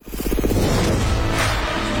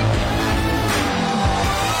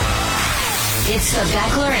It's the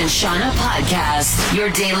Beckler and Shauna podcast, your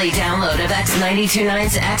daily download of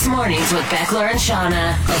X92.9's X Mornings with Beckler and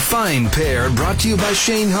Shauna. A fine pair brought to you by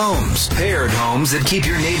Shane Homes. Paired homes that keep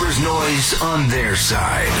your neighbor's noise on their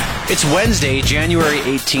side. It's Wednesday, January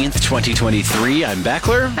 18th, 2023. I'm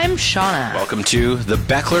Beckler. I'm Shauna. Welcome to the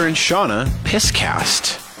Beckler and Shauna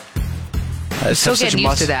Pisscast. Still getting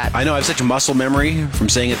used to that. I know, I have such a muscle memory from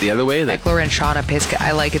saying it the other way. That Beckler and Shauna Pisscast.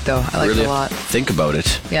 I like it though. I like really it a lot. Think about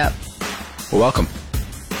it. Yeah. Well, welcome.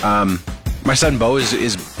 My son Bo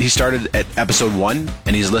he started at episode 1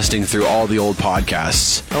 and he's listening through all the old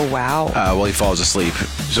podcasts. Oh wow. While he falls asleep.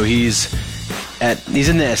 So he's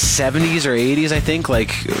in the 70s or 80s, I think,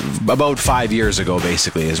 like about 5 years ago,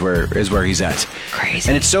 basically, is where he's at. Crazy.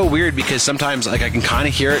 And it's so weird because sometimes, like, I can kind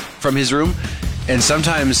of hear it from his room, and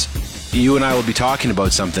sometimes you and I will be talking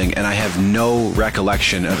about something, and I have no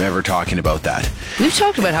recollection of ever talking about that. We've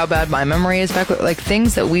talked about how bad my memory is, Beckler. Like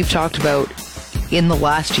things that we've talked about in the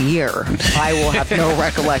last year, I will have no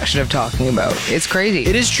recollection of talking about. It's crazy.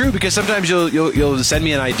 It is true, because sometimes you'll send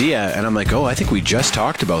me an idea, and I'm like, oh, I think we just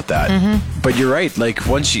talked about that. Mm-hmm. But you're right. Like,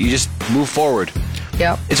 once you just move forward.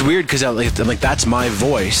 Yep. It's weird because I'm like, that's my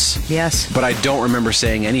voice. Yes. But I don't remember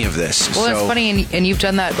saying any of this. Well, that's funny, and you've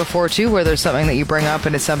done that before too, where there's something that you bring up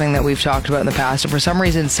and it's something that we've talked about in the past, and for some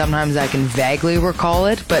reason, sometimes I can vaguely recall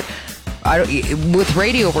it, but with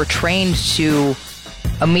radio, we're trained to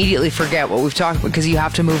immediately forget what we've talked about because you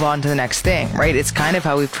have to move on to the next thing, right? It's kind of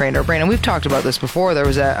how we've trained our brain, and we've talked about this before. There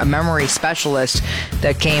was a memory specialist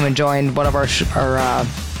that came and joined one of our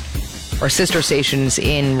sister stations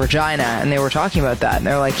in Regina, and they were talking about that, and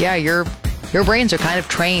they're like, yeah, your brains are kind of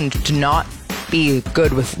trained to not be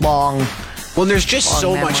good with long. Well, there's just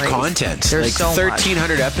so memories. much content. There's like so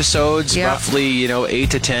 1,300 episodes, yep. Roughly,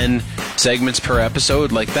 8 to 10 segments per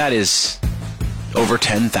episode. Like, that is over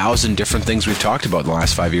 10,000 different things we've talked about in the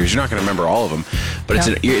last 5 years. You're not going to remember all of them, but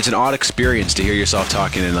yep. it's an odd experience to hear yourself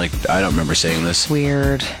talking and like, I don't remember saying this.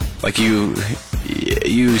 Weird. Like, you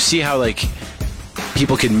see how, like,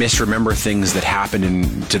 people can misremember things that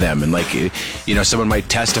happen to them, and like, someone might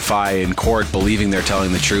testify in court believing they're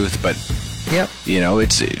telling the truth, but yep.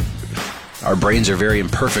 Our brains are very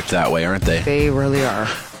imperfect that way, aren't they? They really are.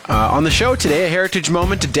 On the show today, a heritage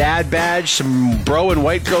moment, a dad badge, some bro and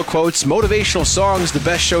white girl quotes, motivational songs, the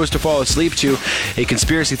best shows to fall asleep to, a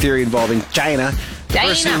conspiracy theory involving China, the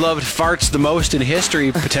person who loved farts the most in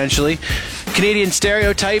history, potentially, Canadian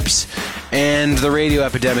stereotypes, and the radio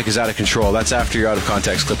epidemic is out of control. That's after your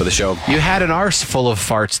out-of-context clip of the show. You had an arse full of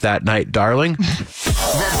farts that night, darling. The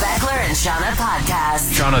Beckler and Shauna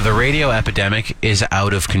podcast. Shauna, the radio epidemic is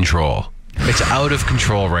out of control. It's out of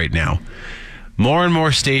control right now. More and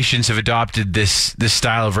more stations have adopted this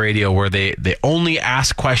style of radio where they only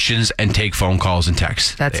ask questions and take phone calls and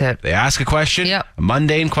texts. That's it. They ask a question, yep. a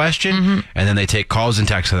mundane question, and then they take calls and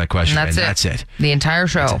texts on that question. And that's it. The entire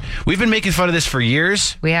show. We've been making fun of this for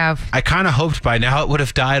years. We have. I kind of hoped by now it would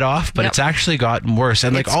have died off, but yep. It's actually gotten worse.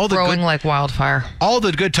 And it's like growing like wildfire. All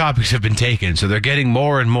the good topics have been taken, so they're getting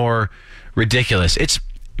more and more ridiculous. It's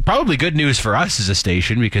probably good news for us as a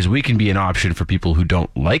station because we can be an option for people who don't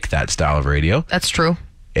like that style of radio. That's true.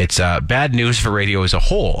 It's bad news for radio as a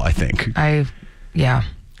whole, I think. Yeah.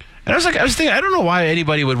 And I was thinking, I don't know why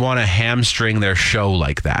anybody would want to hamstring their show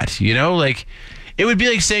like that. Like, it would be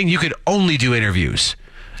like saying you could only do interviews.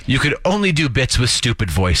 You could only do bits with stupid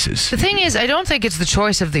voices. The thing is, I don't think it's the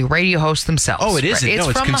choice of the radio hosts themselves. Oh, it isn't. Right? No,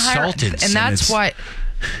 it's from consultants. And that's what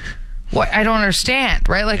I don't understand,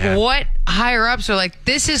 right? Like, what higher-ups are like,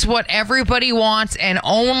 this is what everybody wants and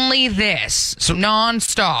only this, so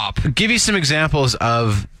nonstop. Give you some examples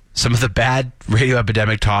of some of the bad radio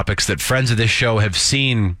epidemic topics that friends of this show have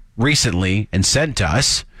seen recently and sent to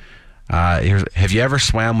us. Have you ever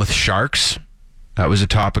swam with sharks? That was a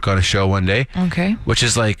topic on a show one day. Okay. Which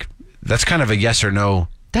is like, that's kind of a yes or no.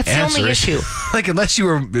 That's answer. The only issue. Like, unless you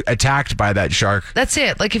were attacked by that shark. That's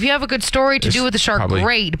it. Like, if you have a good story to do with the shark,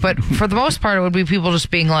 great. But for the most part, it would be people just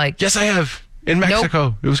being like, yes, I have. In Mexico.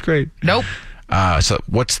 Nope. It was great. Nope. So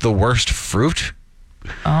what's the worst fruit?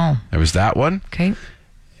 Oh. There was that one. Okay.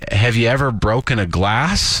 Have you ever broken a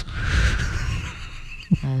glass?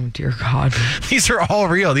 Oh, dear God. These are all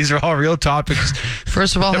real. These are all real topics.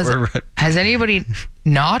 First of all, has anybody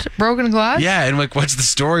not broken a glass? Yeah, and like, what's the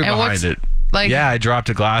story behind it? Like, yeah, I dropped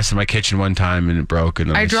a glass in my kitchen one time and it broke.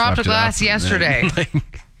 And I dropped a glass yesterday.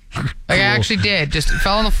 I actually did. Just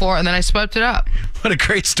fell on the floor and then I swept it up. What a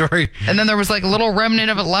great story. And then there was like a little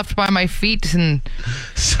remnant of it left by my feet. And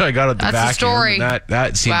so I got out the vacuum. That's the story. And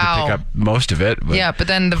that seemed to pick up most of it. But. Yeah, but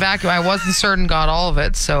then the vacuum, I wasn't certain got all of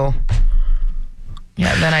it. So,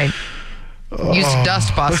 yeah, then I used a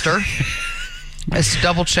dust buster. Just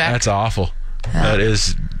double check. That's awful. That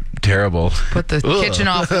is terrible. Put the kitchen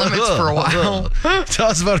off limits for a while. Tell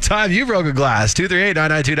us about a time you broke a glass.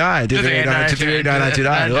 238-9929.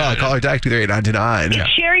 238-9929. Oh, call or text 238-9929. It's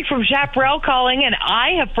Sherry from Chaparral calling, and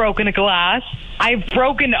I have broken a glass. I've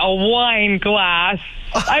broken a wine glass.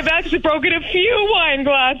 I've actually broken a few wine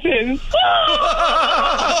glasses.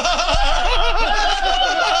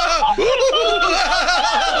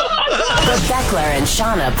 The Beckler and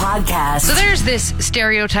Shauna podcast. So there's this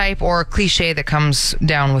stereotype or cliche that comes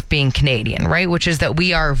down with being Canadian, right? Which is that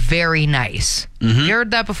we are very nice. You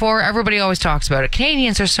heard that before? Everybody always talks about it.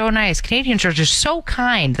 Canadians are so nice. Canadians are just so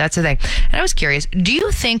kind. That's the thing. And I was curious, do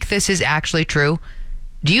you think this is actually true?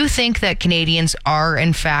 Do you think that Canadians are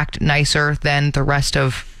in fact nicer than the rest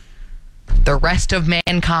of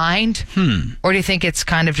mankind? Or do you think it's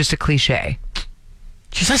kind of just a cliche?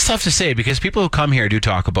 Geez, that's tough to say because people who come here do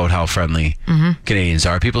talk about how friendly Canadians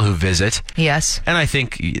are. People who visit, Yes. and I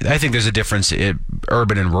think there's a difference in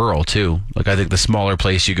urban and rural too. Like I think the smaller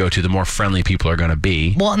place you go to, the more friendly people are going to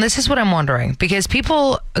be. Well, and this is what I'm wondering, because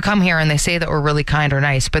people come here and they say that we're really kind or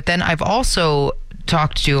nice, but then I've also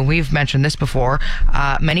talked to, and we've mentioned this before,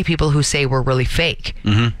 many people who say we're really fake.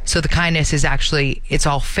 So the kindness is actually, it's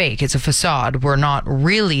all fake. It's a facade. We're not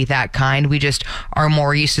really that kind. We just are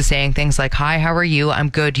more used to saying things like, hi, how are you? I'm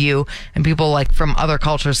good, you. And people like from other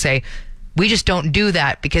cultures say, we just don't do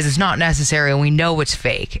that because it's not necessary and we know it's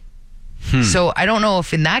fake. So I don't know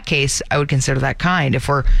if in that case I would consider that kind, if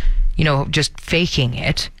we're, just faking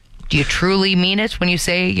it. Do you truly mean it when you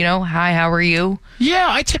say, hi, how are you? Yeah,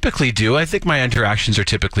 I typically do. I think my interactions are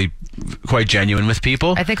typically quite genuine with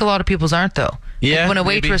people. I think a lot of people's aren't, though. Yeah, like when a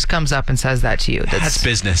waitress comes up and says that to you, that's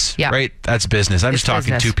business. Yeah. Right? That's business. I'm just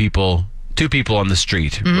talking business. two people on the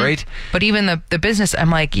street, right? But even the business, I'm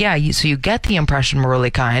like, yeah, so you get the impression we're really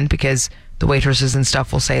kind because the waitresses and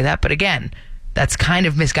stuff will say that. But again, that's kind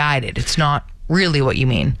of misguided. It's not really what you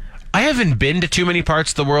mean. I haven't been to too many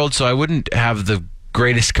parts of the world, so I wouldn't have the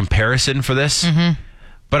greatest comparison for this.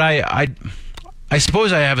 But I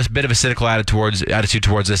suppose I have a bit of a cynical attitude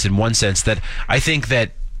towards this in one sense, that I think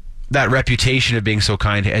that reputation of being so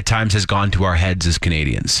kind at times has gone to our heads as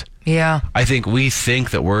Canadians. Yeah. I think we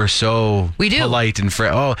think that we're so polite and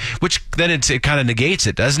which then it kind of negates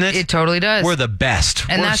it, doesn't it? It totally does. We're the best.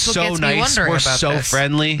 And we're that's what so gets me nice. wondering We're about so this.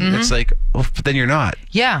 friendly. It's like, but then you're not.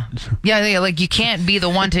 Yeah. Like you can't be the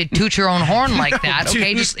one to toot your own horn like that.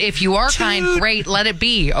 Okay, just if you are kind, great, let it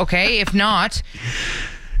be. Okay, if not,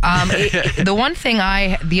 the one thing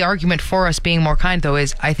the argument for us being more kind though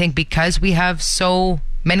is I think because we have so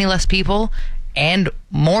many less people and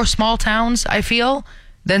more small towns, I feel,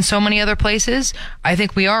 than so many other places, I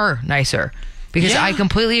think we are nicer. Because I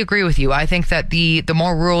completely agree with you. I think that the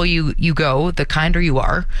more rural you go, the kinder you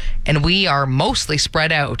are. And we are mostly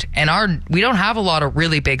spread out. And we don't have a lot of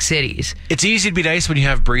really big cities. It's easy to be nice when you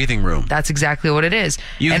have breathing room. That's exactly what it is.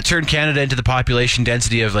 You can turn Canada into the population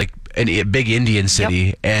density of like a big Indian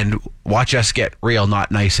city and watch us get real not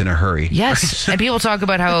nice in a hurry. Yes. And people talk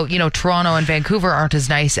about how, Toronto and Vancouver aren't as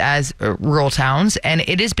nice as rural towns. And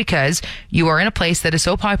it is because you are in a place that is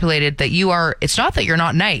so populated that it's not that you're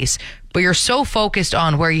not nice, but you're so focused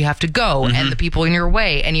on where you have to go and the people in your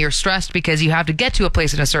way, and you're stressed because you have to get to a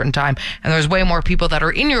place at a certain time, and there's way more people that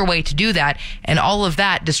are in your way to do that, and all of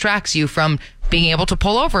that distracts you from being able to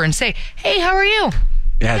pull over and say, hey, how are you?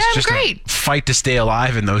 Yeah, it's just great. a fight to stay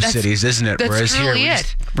alive in those cities, isn't it? That's Whereas here, we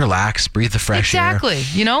just relax, breathe the fresh air. Exactly.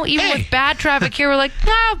 Even with bad traffic here, we're like,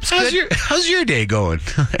 it's good. How's your day going?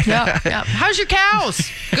 Yeah. How's your cows?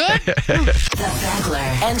 Good? The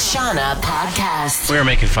Beckler and Shauna podcast. We were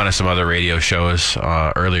making fun of some other radio shows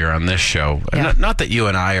earlier on this show. Yeah. Not that you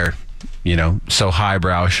and I are, so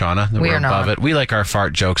highbrow, Shauna, that we're above it. We like our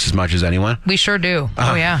fart jokes as much as anyone. We sure do.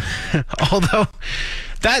 Oh, yeah. Although,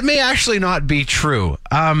 that may actually not be true.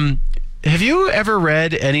 Have you ever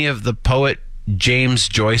read any of the poet James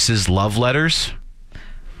Joyce's love letters?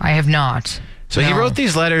 I have not. So he wrote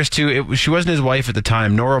these letters to, she wasn't his wife at the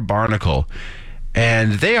time, Nora Barnacle.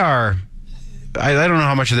 And they are, I don't know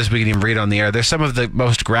how much of this we can even read on the air. They're some of the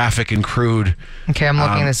most graphic and crude. Okay, I'm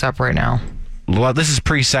looking this up right now. Well, this is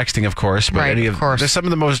pre-sexting, of course. But right, of course. There's some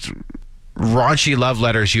of the most raunchy love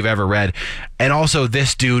letters you've ever read. And also,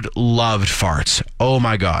 this dude loved farts. Oh,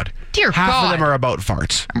 my God. Dear Half God. of them are about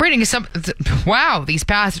farts. I'm reading some. Wow, these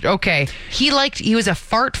passages. Okay. He was a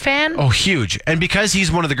fart fan? Oh, huge. And because he's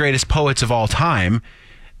one of the greatest poets of all time,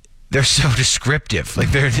 they're so descriptive.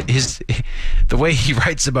 Like, the way he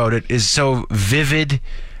writes about it is so vivid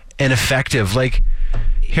and effective. Like,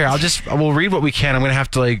 here, we'll read what we can. I'm going to have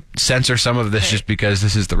to, censor some of this just because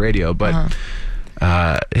this is the radio. But,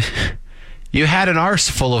 You had an arse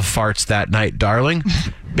full of farts that night, darling.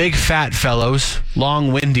 Big fat fellows,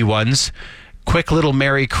 long windy ones, quick little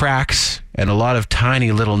merry cracks, and a lot of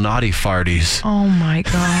tiny little naughty farties. Oh my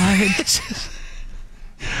God.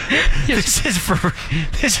 This is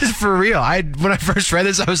for real. When I first read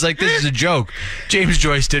this, I was like, this is a joke. James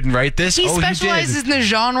Joyce didn't write this. He specializes in the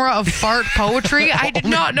genre of fart poetry. I did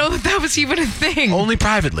not know that was even a thing. Only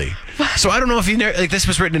privately. So I don't know if this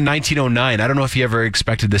was written in 1909. I don't know if he ever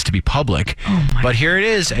expected this to be public. But here it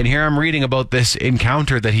is, and here I'm reading about this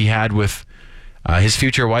encounter that he had with his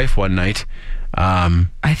future wife one night.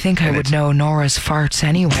 I think I would know Nora's farts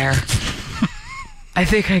anywhere. I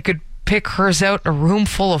think I could pick hers out in a room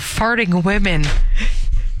full of farting women.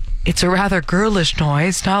 It's a rather girlish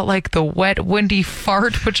noise, not like the wet, windy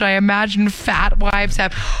fart, which I imagine fat wives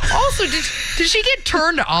have. Also, did she get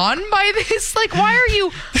turned on by this? Like, why are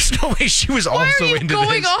you... There's no way she was also into this. Why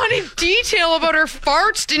are you going on in detail about her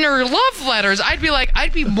farts in her love letters? I'd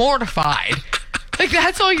be mortified. Like,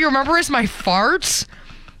 that's all you remember is my farts?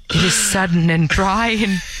 It is sudden and dry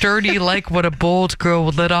and dirty like what a bold girl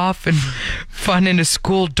would let off in fun in a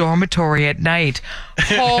school dormitory at night.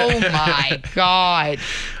 Oh my God.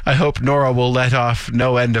 I hope Nora will let off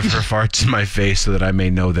no end of her farts in my face so that I may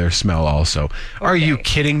know their smell also. Okay. Are you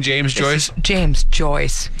kidding, James Joyce? James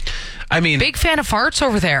Joyce. I mean... Big fan of farts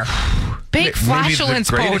over there. Big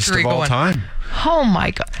flatulence poetry going. All time. Oh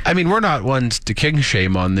my God. I mean, we're not ones to king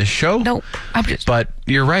shame on this show. No, I'm just... But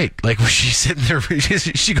you're right. Like, when she's sitting there,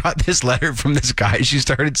 she got this letter from this guy she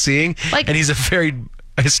started seeing, and he's a very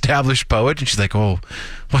established poet, and she's like, oh,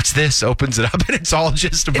 what's this? Opens it up, and it's all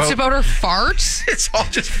just about... It's about her farts? It's all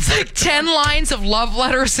just... It's like 10 lines of love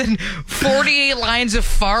letters and 48 lines of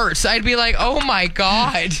farts. I'd be like, oh my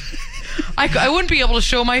God. I wouldn't be able to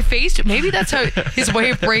show my face. Maybe that's how his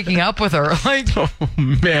way of breaking up with her. Like, oh,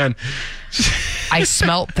 man. I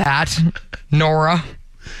smelt that, Nora.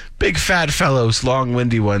 Big fat fellows, long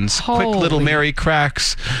windy ones, quick little merry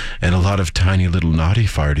cracks, and a lot of tiny little naughty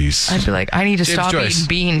farties. I'd be like, I need to stop eating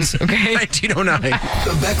beans, okay? 1909.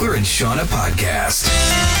 The Beckler and Shauna Podcast.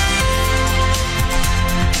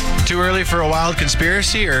 Too early for a wild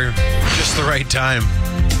conspiracy or just the right time?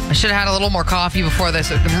 I should have had a little more coffee before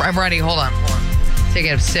this. I'm ready. Hold on.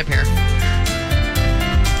 Taking a sip here.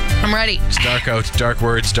 I'm ready. It's dark out. Dark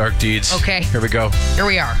words, dark deeds. Okay. Here we go. Here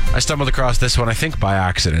we are. I stumbled across this one, I think, by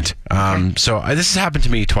accident. So this has happened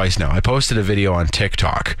to me twice now. I posted a video on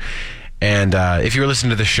TikTok. And if you were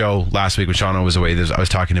listening to the show last week when Shauna was away, I was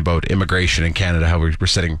talking about immigration in Canada, how we're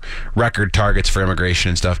setting record targets for immigration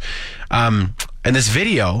and stuff. And this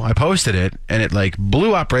video, I posted it, and it like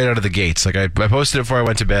blew up right out of the gates. Like I posted it before I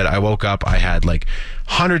went to bed. I woke up, I had like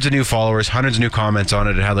hundreds of new followers, hundreds of new comments on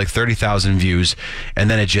it. It had like 30,000 views, and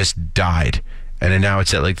then it just died. And then now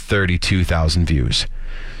it's at like 32,000 views.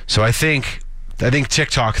 So I think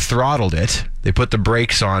TikTok throttled it. They put the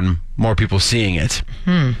brakes on more people seeing it.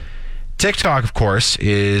 TikTok, of course,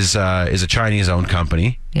 is a Chinese-owned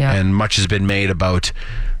company, and much has been made about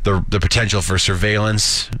the potential for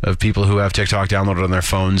surveillance of people who have TikTok downloaded on their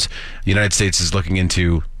phones. The United States is looking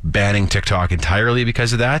into banning TikTok entirely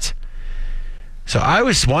because of that. So I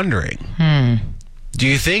was wondering, do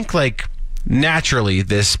you think, like, naturally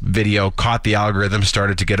this video caught the algorithm,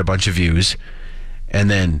 started to get a bunch of views, and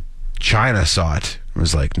then China saw it and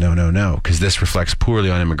was like, no, because this reflects poorly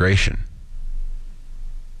on immigration?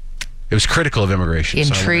 It was critical of immigration.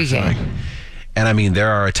 Intriguing. And I mean, there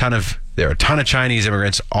are a ton of Chinese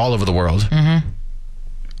immigrants all over the world.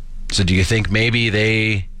 So do you think maybe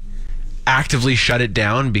they actively shut it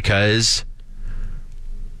down because...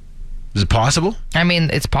 Is it possible? I mean,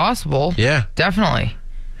 it's possible. Yeah. Definitely.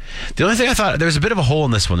 The only thing I thought... There's a bit of a hole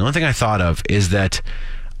in this one. The only thing I thought of is that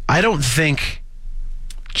I don't think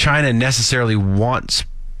China necessarily wants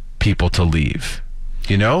people to leave.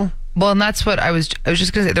 You know? Well, and that's what I was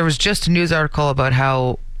just going to say. There was just a news article about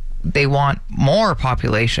how they want more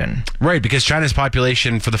population. Right, because China's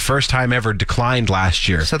population for the first time ever declined last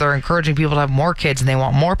year. So they're encouraging people to have more kids and they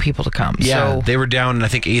want more people to come. Yeah, so they were down, I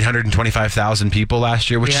think, 825,000 people last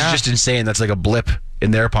year, which is just insane. That's like a blip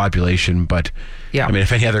in their population. But, I mean,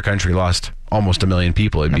 if any other country lost almost 1 million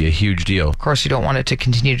people, it'd be a huge deal. Of course, you don't want it to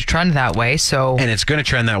continue to trend that way. And it's going to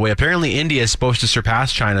trend that way. Apparently, India is supposed to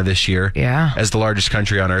surpass China this year as the largest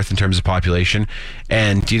country on Earth in terms of population.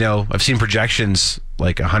 And, you know, I've seen projections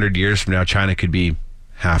like 100 years from now, China could be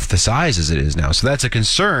half the size as it is now. So that's a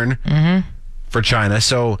concern for China.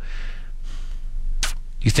 So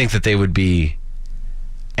you think that they would be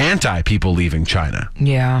anti people leaving China?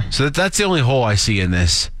 Yeah. So that's the only hole I see in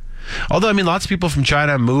this. Although, I mean, lots of people from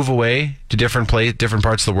China move away to different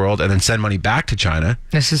parts of the world and then send money back to China.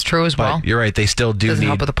 This is true as well. But you're right, they still do Doesn't need...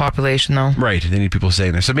 help with the population, though. Right, they need people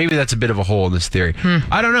staying there. So maybe that's a bit of a hole in this theory.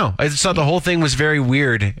 I don't know. I just thought the whole thing was very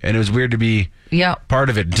weird, and it was weird to be part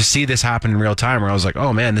of it. And to see this happen in real time, where I was like,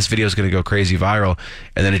 oh man, this video is going to go crazy viral,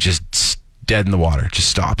 and then it just dead in the water. It just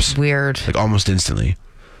stops. Weird. Like almost instantly.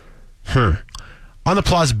 On the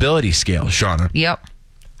plausibility scale, Shauna. Yep.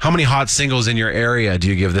 How many hot singles in your area do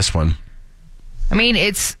you give this one? I mean,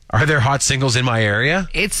 Are there hot singles in my area?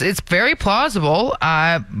 It's very plausible,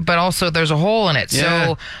 but also there's a hole in it. Yeah.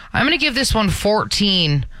 So I'm going to give this one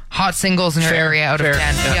 14 hot singles in your area out of 10.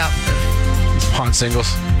 Yeah. Hot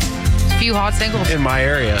singles. A few hot singles. In my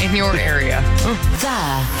area. In your area. The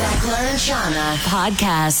Beckler and Shauna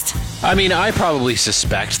podcast. I mean, I probably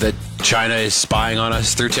suspect that China is spying on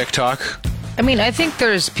us through TikTok. I mean, I think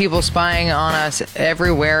there's people spying on us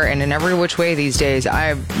everywhere and in every which way these days.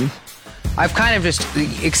 I've kind of just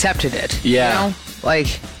accepted it. Yeah. You know?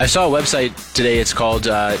 Like, I saw a website today. It's called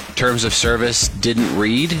Terms of Service Didn't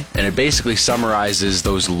Read, and it basically summarizes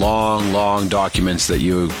those long documents that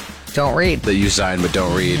you don't read. That you sign but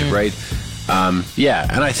don't read, right? Yeah,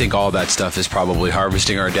 and I think all that stuff is probably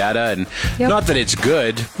harvesting our data, and not that it's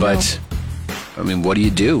good, but I mean, what do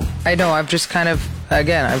you do? I know. I've just kind of,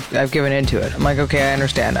 again, I've given into it. I'm like, okay, I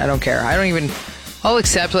understand. I don't care. I'll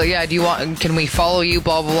accept, like, yeah, can we follow you,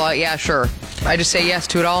 blah, blah, blah. Yeah, sure. I just say yes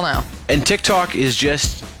to it all now. And TikTok is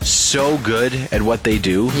just so good at what they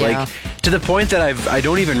do. Yeah. Like, to the point that I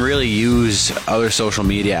don't even really use other social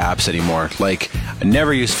media apps anymore. Like, I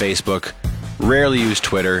never use Facebook, rarely use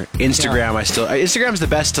Twitter. Instagram, Instagram's the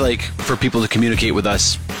best to, like, for people to communicate with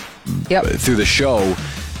us through the show.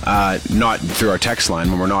 Not through our text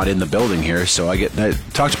line when we're not in the building here. So I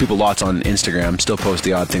talk to people lots on Instagram, still post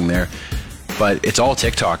the odd thing there. But it's all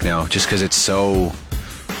TikTok now, just because it's so,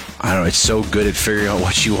 I don't know, it's so good at figuring out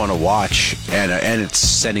what you want to watch, and it's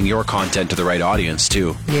sending your content to the right audience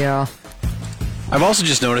too. Yeah. I've also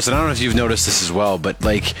just noticed, and I don't know if you've noticed this as well, but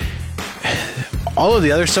like all of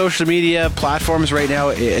the other social media platforms right now,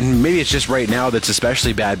 and maybe it's just right now that's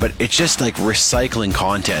especially bad, but it's just like recycling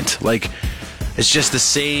content. Like, it's just the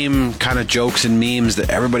same kind of jokes and memes that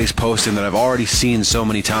everybody's posting that I've already seen so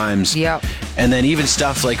many times. Yep. And then even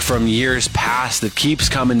stuff like from years past that keeps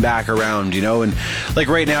coming back around, you know? And like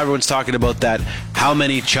right now everyone's talking about that how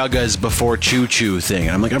many chuggas before choo-choo thing.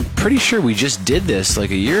 And I'm like, I'm pretty sure we just did this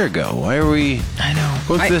like a year ago. Why are we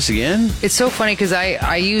going through this again? It's so funny because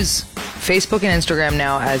I use Facebook and Instagram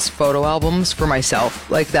now as photo albums for myself.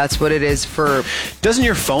 Like, that's what it is for... Doesn't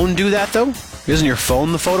your phone do that, though? Isn't your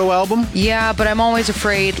phone the photo album? Yeah, but I'm always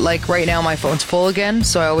afraid, like right now my phone's full again,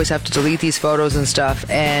 so I always have to delete these photos and stuff,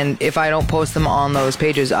 and if I don't post them on those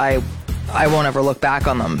pages, I won't ever look back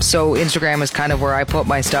on them. So Instagram is kind of where I put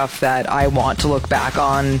my stuff that I want to look back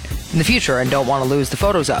on in the future and don't want to lose the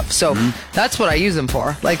photos of. So that's what I use them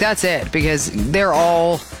for. Like, that's it, because they're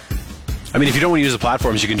all... I mean, if you don't want to use the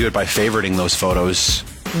platforms, you can do it by favoriting those photos.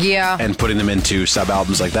 Yeah. And putting them into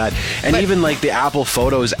sub-albums like that. And even like the Apple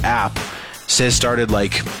Photos app started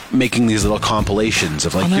like making these little compilations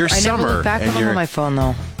of like your summer. I never look back on my phone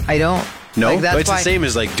though. I don't. No, like, that's it's the same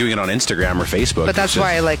as like doing it on Instagram or Facebook. But that's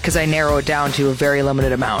why I because I narrow it down to a very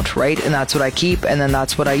limited amount, right? And that's what I keep, and then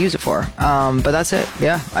that's what I use it for. But that's it.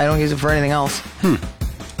 Yeah, I don't use it for anything else. Do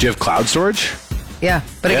you have cloud storage? Yeah,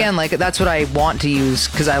 but again, like that's what I want to use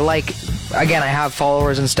because I like. Again, I have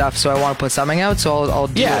followers and stuff, so I want to put something out. So I'll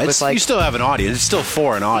do it with like. You still have an audience. It's still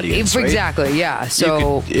for an audience, right? Exactly. Yeah.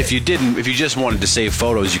 So if you just wanted to save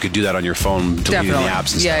photos, you could do that on your phone, deleting the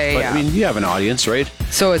apps and stuff. But I mean, you have an audience, right?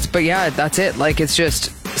 So that's it. Like, it's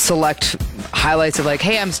just select highlights of like,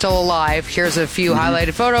 hey, I'm still alive. Here's a few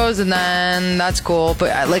highlighted photos, and then that's cool.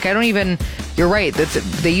 But like, I don't even. You're right.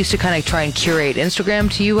 They used to kind of try and curate Instagram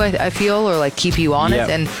to you. I feel, or like keep you on it,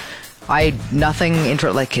 and. It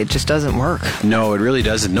just doesn't work. No, it really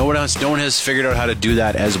doesn't. No one has figured out how to do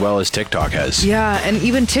that as well as TikTok has. Yeah, and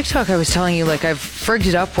even TikTok, I was telling you, like, I've frigged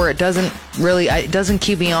it up where it doesn't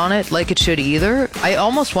keep me on it like it should either. I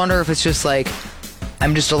almost wonder if it's just like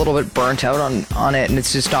I'm just a little bit burnt out on it, and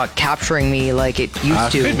it's just not capturing me like it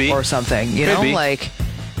used to, or something. You know, like,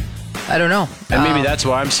 I don't know. And maybe that's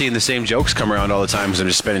why I'm seeing the same jokes come around all the time, because I'm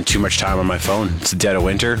just spending too much time on my phone. It's the dead of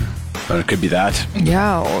winter. It could be that.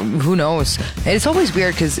 Yeah, or who knows? And it's always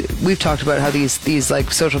weird because we've talked about how these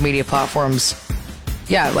like social media platforms,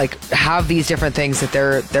 like have these different things that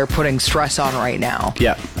they're putting stress on right now.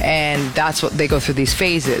 Yeah. And that's what they go through these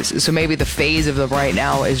phases. So maybe the phase of them right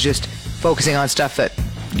now is just focusing on stuff that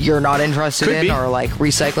you're not interested Could in, be. or like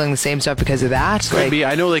recycling the same stuff because of that? Could be.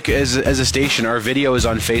 I know, like, as a station, our videos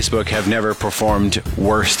on Facebook have never performed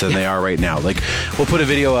worse than they are right now. Like, we'll put a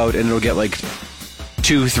video out and it'll get like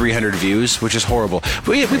 200-300 views, which is horrible. But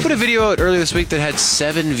we put a video out earlier this week that had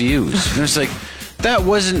 7 views. And it's like, that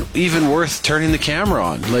wasn't even worth turning the camera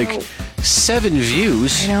on. Like, 7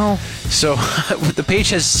 views. I know. So the page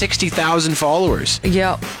has 60,000 followers.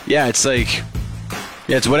 Yeah. Yeah, it's like,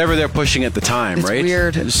 yeah, it's whatever they're pushing at the time, It's right?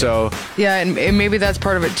 weird. So Yeah, and maybe that's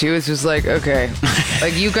part of it too. It's just like, okay,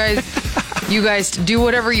 like you guys do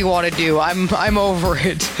whatever you want to do. I'm over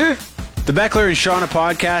it. the Beckler and Shauna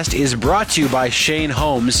podcast is brought to you by Shane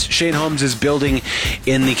Homes. Shane Homes is building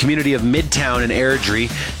in the community of Midtown and Airdrie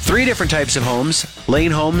 3 different types of homes: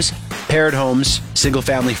 lane homes, paired homes,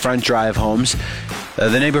 single-family front drive homes.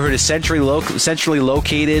 The neighborhood is centrally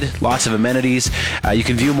located, lots of amenities. You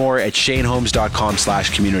can view more at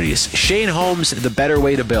shanehomes.com/communities. Shane Homes, the better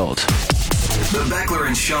way to build. The Beckler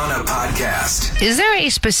and Shauna podcast. Is there a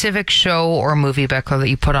specific show or movie, Beckler, that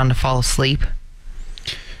you put on to fall asleep?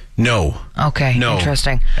 No. Okay, No.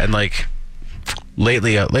 interesting. And like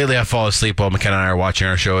lately I fall asleep while McKenna and I are watching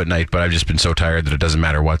our show at night, but I've just been so tired that it doesn't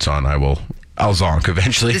matter what's on. I'll zonk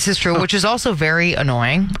eventually. This is true, which is also very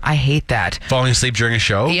annoying. I hate that. Falling asleep during a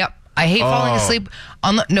show? Yep. I hate falling Oh. asleep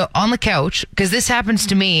on the couch, because this happens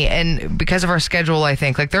to me, and because of our schedule, I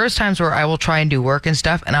think, like, there's times where I will try and do work and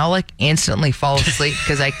stuff and I'll like instantly fall asleep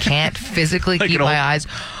because I can't physically Like keep an my eyes.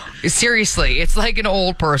 Seriously, it's like an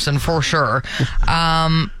old person for sure.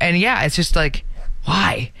 And yeah, it's just like,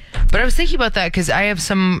 why? But I was thinking about that because I have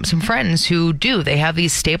some friends who do. They have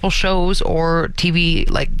these staple shows or TV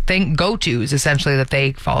like go-tos essentially that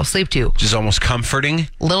they fall asleep to. Which is almost comforting.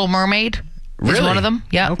 Little Mermaid is Really? one of them.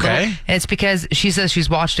 Yeah. Okay. And it's because she says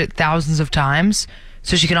she's watched it thousands of times,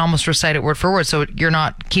 so she can almost recite it word for word. So you're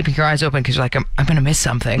not keeping your eyes open because you're like, I'm going to miss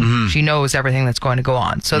something. Mm-hmm. She knows everything that's going to go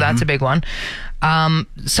on. So that's a big one.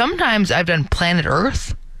 Sometimes I've done Planet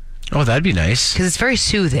Earth Oh, that'd be nice. because it's very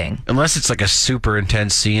soothing. Unless it's like a super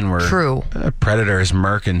intense scene where True. a predator is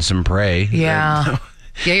murking some prey. Yeah.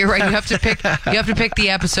 Yeah, you're right. You have to pick the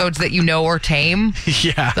episodes that you know are tame.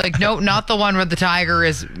 Yeah. Like, no, not the one where the tiger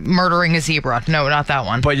is murdering a zebra. No, not that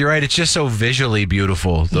one. But you're right, it's just so visually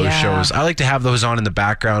beautiful, those Yeah. shows. I like to have those on in the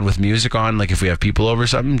background with music on, like if we have people over or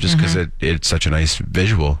something, just because it's such a nice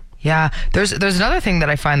visual. Yeah, there's another thing that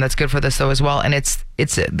I find that's good for this though as well, and it's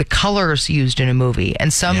the colors used in a movie.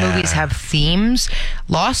 And some Yeah. movies have themes.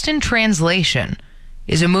 Lost in Translation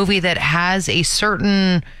is a movie that has a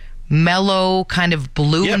certain mellow kind of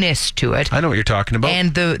blueness to it. I know what you're talking about.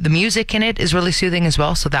 And the music in it is really soothing as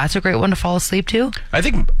well, so that's a great one to fall asleep to. I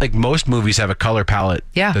think like most movies have a color palette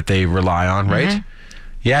Yeah. that they rely on, right?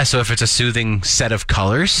 Yeah, so if it's a soothing set of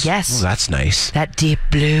colors, Yes. oh, that's nice. That deep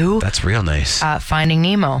blue. That's real nice. Finding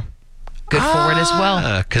Nemo. Good for it as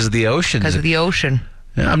well, Because of the ocean. because of the ocean.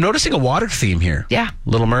 Yeah, I'm noticing a water theme here. Yeah.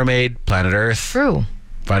 Little Mermaid, Planet Earth, True.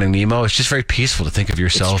 Finding Nemo. It's just very peaceful to think of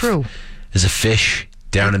yourself true. as a fish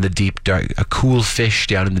down in the deep dark, a cool fish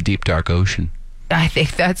down in the deep dark ocean. I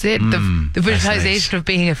think that's it. The that's visualization nice. of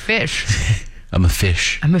being a fish. I'm a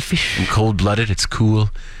fish. I'm a fish. I'm cold-blooded. It's cool.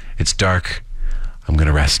 It's dark. I'm going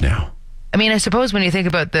to rest now. I mean, I suppose when you think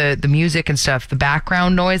about the music and stuff, the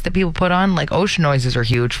background noise that people put on, like ocean noises are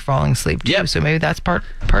huge for falling asleep too. Yep. So maybe that's part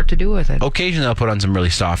to do with it. Occasionally I'll put on some really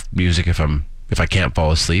soft music if I can't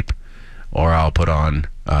fall asleep, or I'll put on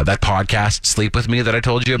that podcast Sleep With Me that I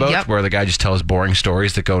told you about, Yep. where the guy just tells boring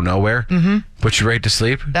stories that go nowhere. Put you right to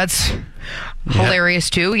sleep. That's hilarious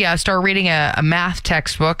too. Yeah, start reading a math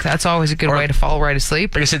textbook. That's always a good Or- way to fall right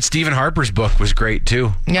asleep. Like I said, Stephen Harper's book was great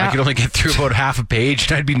too. Yeah. I could only get through about half a page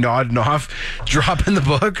and I'd be nodding off, dropping the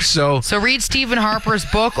book. So So read Stephen Harper's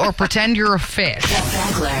book or pretend you're a fish. The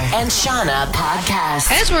Beckler and Shauna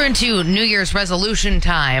podcast. As we're into New Year's resolution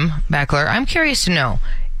time, Beckler, I'm curious to know,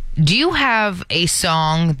 do you have a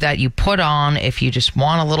song that you put on if you just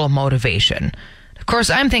want a little motivation? Of course,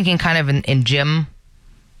 I'm thinking kind of in gym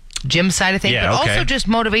side of things, Yeah, but okay. also just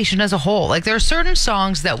motivation as a whole. Like there are certain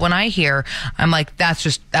songs that when I hear, I'm like, that's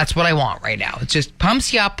what I want right now. It just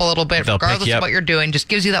pumps you up a little bit, They'll pick regardless you of up. what you're doing. Just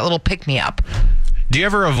gives you that little pick me up. do you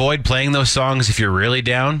ever avoid playing those songs if you're really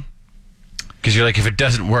down? Because you're like, if it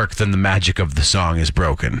doesn't work, then the magic of the song is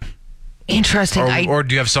broken. Interesting. Or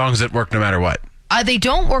do you have songs that work no matter what? They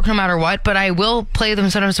don't work no matter what, but I will play them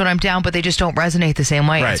sometimes when I'm down, but they just don't resonate the same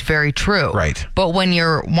way. Right. It's very true. Right. But when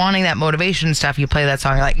you're wanting that motivation and stuff, you play that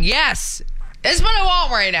song, you're like, yes, this is what I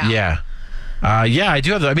want right now. Yeah. Yeah, I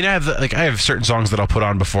do have. I mean, I have certain songs that I'll put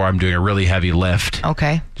on before I'm doing a really heavy lift.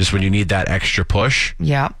 Okay. Just when you need that extra push.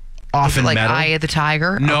 Yeah. Often like metal. Eye of the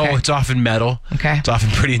Tiger? No, Okay. it's often metal. Okay. It's often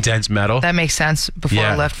pretty intense metal. That makes sense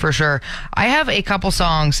before Lift for sure. I have a couple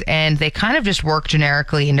songs and they kind of just work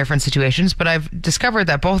generically in different situations, but I've discovered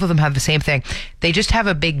that both of them have the same thing. They just have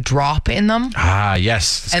a big drop in them. Ah,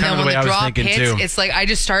 yes. That's And kind then of the when way the I was drop thinking hits, too. it's like I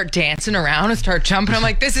just start dancing around and start jumping. I'm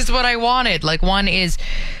like, this is what I wanted. Like one is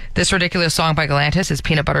this ridiculous song by Galantis. It's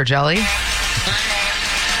Peanut Butter Jelly.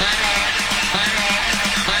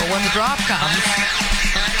 But when the drop comes,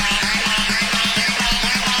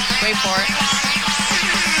 wait for it.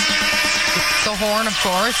 The horn, of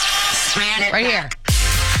course. Right here.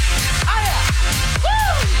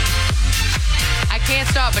 I can't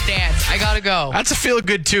stop but dance. I gotta go. That's a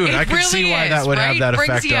feel-good tune. It I can really see why is, that would have right? that Brings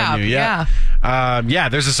effect you on up, you. Yeah.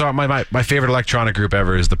 There's a song. My favorite electronic group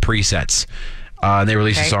ever is the Presets. And they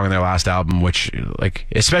released a song on their last album, which, like,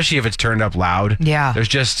 especially if it's turned up loud. Yeah. There's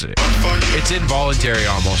just, it's involuntary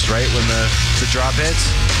almost, right? When the drop hits.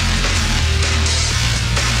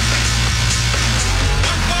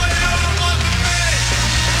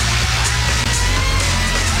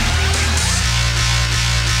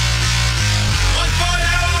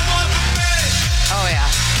 Oh, yeah.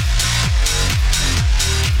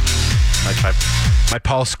 My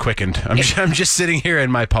pulse quickened. I'm just sitting here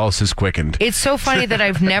and my pulse is quickened. It's so funny that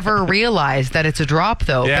I've never realized that it's a drop,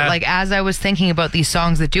 though. Yeah. But, like, as I was thinking about these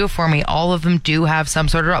songs that do it for me, all of them do have some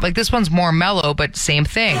sort of drop. Like, this one's more mellow, but same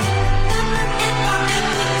thing.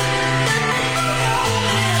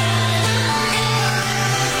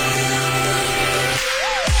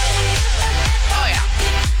 Oh, yeah.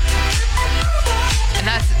 And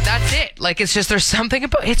that's it. Like, it's just, there's something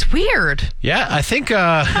about it's weird. Yeah, I think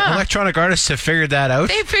electronic artists have figured that out.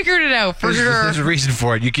 They figured it out for sure. There's a reason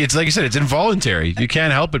for it. It's like you said, it's involuntary. You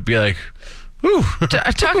can't help but be like, ooh.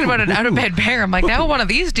 Talking about an out-of-bed banger, I'm like, now one of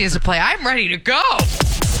these days to play, I'm ready to go.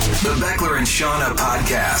 The Beckler and Shauna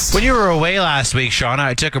podcast. When you were away last week, Shauna,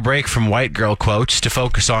 I took a break from white girl quotes to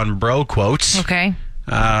focus on bro quotes. Okay.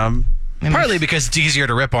 Partly because it's easier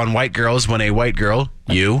to rip on white girls when a white girl,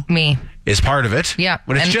 you, Me. is part of it. Yeah,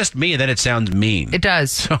 When it's and- just me, then it sounds mean. It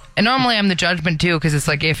does. And normally I'm the judgment too, because it's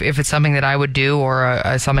like if it's something that I would do or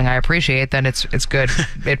something I appreciate, then it's good.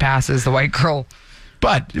 It passes the white girl.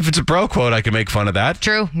 But if it's a bro quote, I can make fun of that.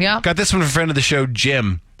 True. Yeah. Got this one from a friend of the show,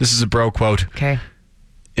 Jim. This is a bro quote. Okay.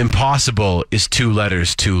 Impossible is 2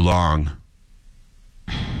 letters too long.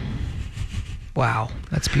 Wow.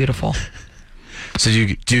 That's beautiful. So do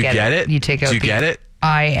you get it? You take out Do you the get it?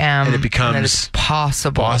 I am. And it becomes then it's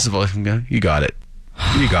possible. Possible. You got it.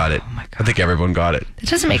 You got it. Oh my God. I think everyone got it. It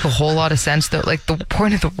doesn't make a whole lot of sense though. Like the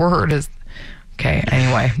point of the word is. Okay.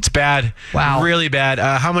 Anyway. It's bad. Wow. Really bad.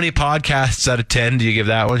 How many podcasts out of 10 do you give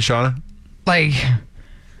that one, Shauna? Like.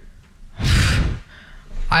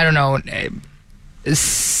 I don't know.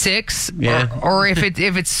 6, Yeah. or if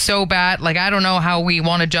it's so bad, like I don't know how we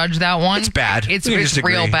want to judge that one. It's bad. It's We can just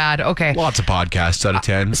real agree. bad. Okay. Lots of podcasts out of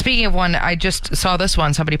 10. Speaking of one, I just saw this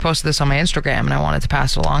one. Somebody posted this on my Instagram, and I wanted to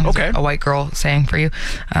pass it along. It's Okay. a white girl saying for you,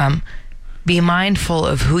 be mindful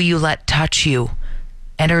of who you let touch you.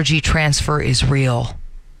 Energy transfer is real.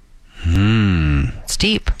 It's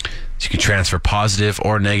deep. So you can transfer positive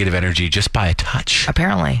or negative energy just by a touch.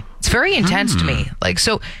 Apparently, it's very intense to me. Like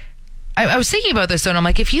so. I was thinking about this though, and I'm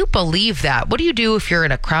like, if you believe that, what do you do if you're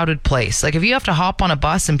in a crowded place? Like, if you have to hop on a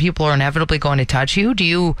bus and people are inevitably going to touch you, do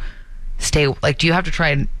you stay? Like, do you have to try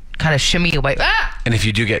and kind of shimmy away? Ah! And if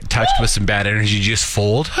you do get touched with some bad energy, you just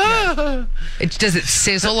fold. Does it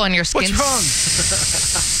sizzle on your skin?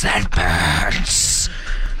 What's wrong? That burns.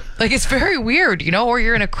 Like, it's very weird, you know, or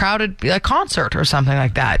you're in a crowded concert or something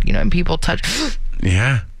like that, you know, and people touch.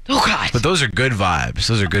 Yeah. Oh, God. But those are good vibes.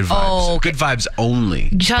 Those are good vibes. Oh, okay. Good vibes only.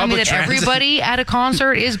 You telling me Public that transit- everybody at a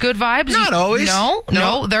concert is good vibes? Not always.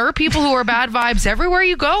 No. There are people who are bad vibes everywhere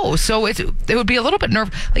you go. So it would be a little bit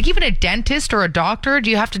like even a dentist or a doctor. Do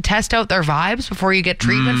you have to test out their vibes before you get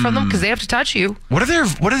treatment from them because they have to touch you? What are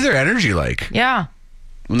their energy like Yeah,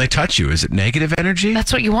 when they touch you? Is it negative energy?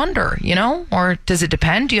 that's what you wonder. You know, or does it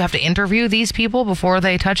depend? Do you have to interview these people before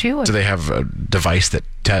they touch you? Do they have a device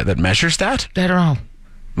that measures that? I don't know.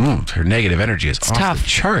 Their negative energy is off tough. the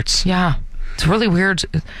charts. Yeah. It's really weird.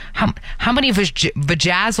 How many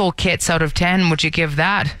vajazzle kits out of 10 would you give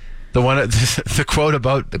that? The one, the quote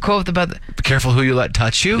about The quote about be careful who you let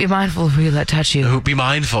touch you. be mindful of who you let touch you. Be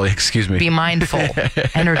mindful. Excuse me. Be mindful.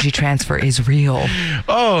 Energy transfer is real.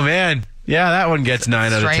 Oh man, yeah, that one gets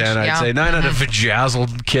 9 out of Strange, 10. I'd yeah. say 9 out of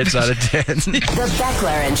vajazzled kids out of 10. The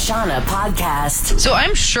Beckler and Shauna podcast. So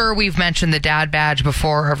I'm sure we've mentioned the dad badge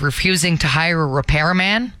before of refusing to hire a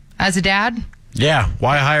repairman as a dad. Yeah,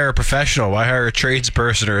 why hire a professional? Why hire a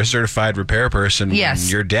tradesperson or a certified repair person? Yes.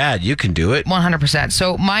 When your dad, you can do it. 100%.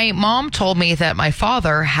 So my mom told me that my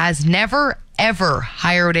father has never, ever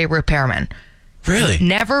hired a repairman. Really?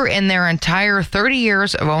 Never in their entire 30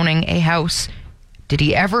 years of owning a house did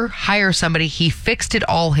he ever hire somebody. He fixed it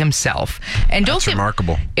all himself. And That's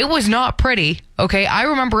remarkable. It was not pretty. Okay, I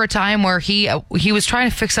remember a time where he was trying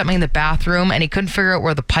to fix something in the bathroom and he couldn't figure out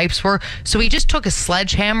where the pipes were. So he just took a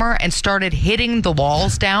sledgehammer and started hitting the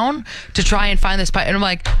walls down to try and find this pipe. And I'm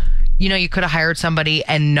like, you know, you could have hired somebody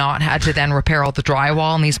and not had to then repair all the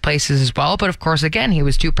drywall in these places as well. But of course, again, he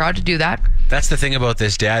was too proud to do that. That's the thing about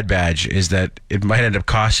this dad badge is that it might end up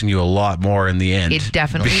costing you a lot more in the end. It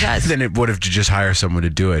definitely does. Than it would have to just hire someone to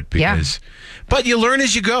do it. Because, But you learn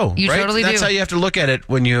as you go. You right? totally That's do. how you have to look at it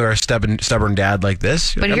when you are a stubborn dad like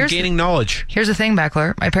this. But I'm gaining knowledge. Here's the thing,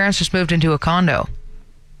 Beckler. My parents just moved into a condo.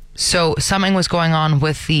 So something was going on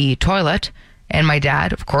with the toilet. And my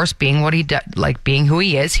dad, of course, being being who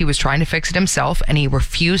he is, he was trying to fix it himself, and he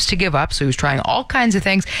refused to give up. So he was trying all kinds of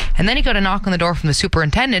things. And then he got a knock on the door from the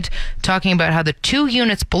superintendent talking about how the 2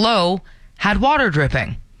 units below had water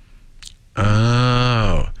dripping.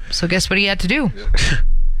 Oh. So guess what he had to do?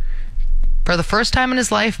 For the first time in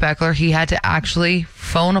his life, Beckler, he had to actually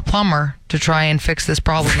phone a plumber to try and fix this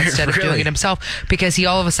problem instead of doing it himself, because he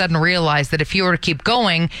all of a sudden realized that if he were to keep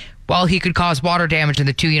going, well, he could cause water damage in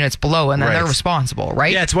the 2 units below, and then they're responsible,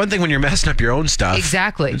 right? Yeah, it's one thing when you're messing up your own stuff.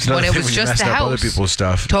 Exactly. It's When another it thing was when you're just the messing up house. other people's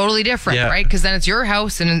stuff. Totally different, Yeah. right? Because then it's your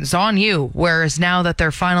house and it's on you. Whereas now that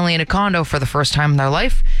they're finally in a condo for the first time in their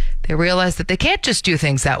life, they realize that they can't just do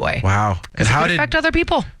things that way. Wow. And It could affect other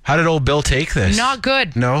people. How did old Bill take this? Not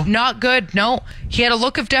good. No? Not good. No. He had a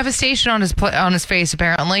look of devastation on his face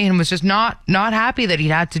apparently, and was just not happy that he'd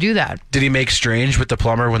had to do that. Did he make strange with the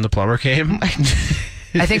plumber when the plumber came?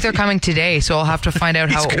 I think they're coming today, so I'll have to find out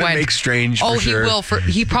how He's it gonna went. make strange for sure. He will.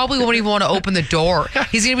 He probably won't even want to open the door.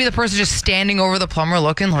 He's going to be the person just standing over the plumber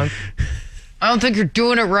looking like, I don't think you're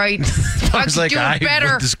doing it right. I could do it better.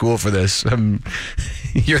 went to school for this.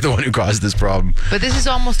 You're the one who caused this problem. But this is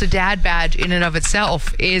almost a dad badge in and of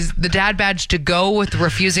itself. Is the dad badge to go with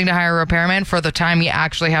refusing to hire a repairman for the time you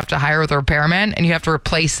actually have to hire the repairman, and you have to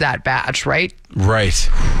replace that badge, right? Right.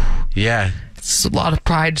 Yeah. It's a lot of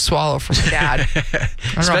pride to swallow from a dad.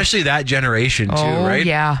 Especially that generation too, Oh, right?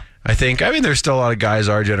 yeah. I mean, there's still a lot of guys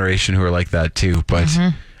our generation who are like that too. But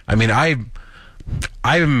I mean,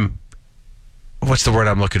 I'm what's the word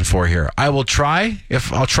I'm looking for here? I'll try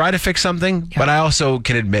to fix something, but I also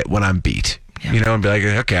can admit when I'm beat, and be like,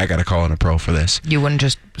 okay, I got to call in a pro for this. You wouldn't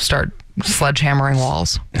just start sledgehammering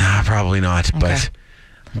walls. Nah, probably not. Okay.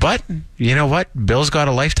 But you know what? Bill's got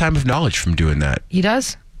a lifetime of knowledge from doing that. He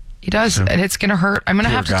does. He does, and it's going to hurt. I'm going to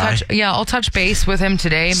have to guy. I'll touch base with him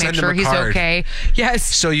today, Send make him sure a he's card. okay. Yes.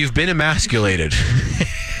 So you've been emasculated.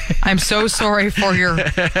 I'm so sorry for your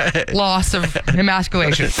loss of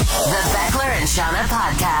emasculation. The Beckler and Shauna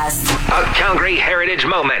Podcast. A Calgary Heritage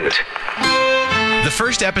Moment. The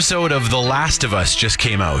first episode of The Last of Us just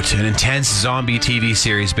came out, an intense zombie TV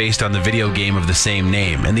series based on the video game of the same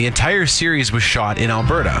name, and the entire series was shot in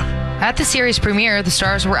Alberta. At the series premiere, the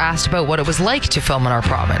stars were asked about what it was like to film in our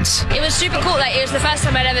province. It was super cool. It was the first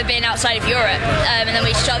time I'd ever been outside of Europe, and then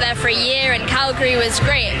we shot there for a year, and Calgary was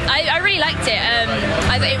great. I really liked it.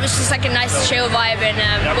 I thought it was just like a nice chill vibe,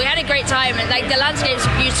 and we had a great time. And the landscapes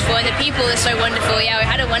are beautiful, and the people are so wonderful. Yeah, we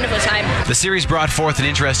had a wonderful time. The series brought forth an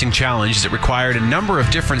interesting challenge as it required a number of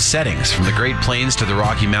different settings, from the Great Plains to the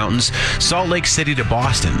Rocky Mountains, Salt Lake City to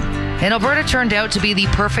Boston. And Alberta turned out to be the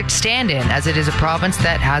perfect stand-in, as it is a province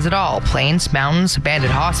that has it all. Plains, mountains,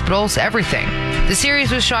 abandoned hospitals, everything. The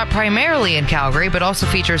series was shot primarily in Calgary, but also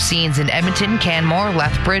features scenes in Edmonton, Canmore,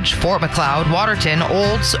 Lethbridge, Fort Macleod, Waterton,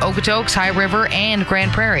 Olds, Okotoks, High River, and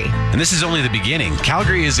Grand Prairie. And this is only the beginning.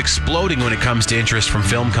 Calgary is exploding when it comes to interest from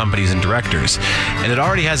film companies and directors, and it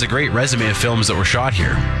already has a great resume of films that were shot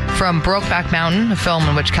here. From Brokeback Mountain, a film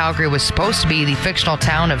in which Calgary was supposed to be the fictional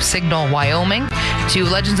town of Signal, Wyoming, to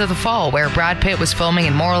Legends of the Fall, where Brad Pitt was filming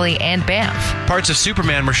in Morley and Banff. Parts of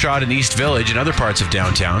Superman were shot in East Village and other parts of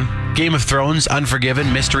downtown. Game of Thrones,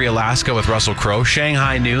 Unforgiven, Mystery Alaska with Russell Crowe,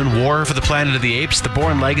 Shanghai Noon, War for the Planet of the Apes, The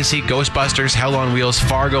Bourne Legacy, Ghostbusters, Hell on Wheels,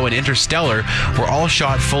 Fargo, and Interstellar were all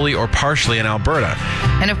shot fully or partially in Alberta.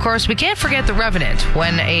 And of course, we can't forget The Revenant,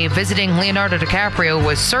 when a visiting Leonardo DiCaprio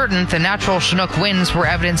was certain the natural Chinook winds were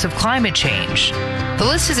evidence of climate change. The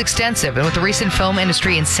list is extensive, and with the recent film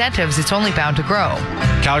industry incentives, it's only bound to grow.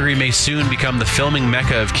 Calgary may soon become the filming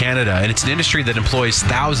mecca of Canada, and it's an industry that employs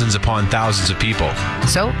thousands upon thousands of people.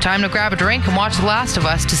 So, time to grab a drink and watch The Last of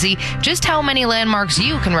Us to see just how many landmarks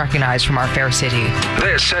you can recognize from our fair city.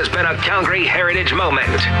 This has been a Calgary Heritage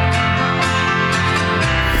Moment.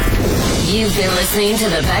 You've been listening to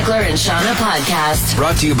the Beckler and Shauna podcast.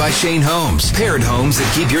 Brought to you by Shane Homes. Paired homes that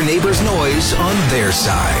keep your neighbor's noise on their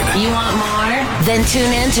side. You want more? Then tune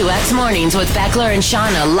in to X Mornings with Beckler and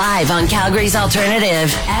Shauna live on Calgary's alternative,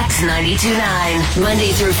 X92.9.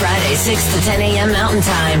 Monday through Friday, 6 to 10 a.m. Mountain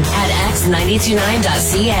Time at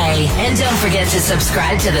x929.ca. And don't forget to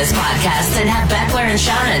subscribe to this podcast and have Beckler and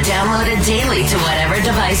Shauna downloaded daily to whatever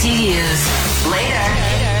device you use. Later.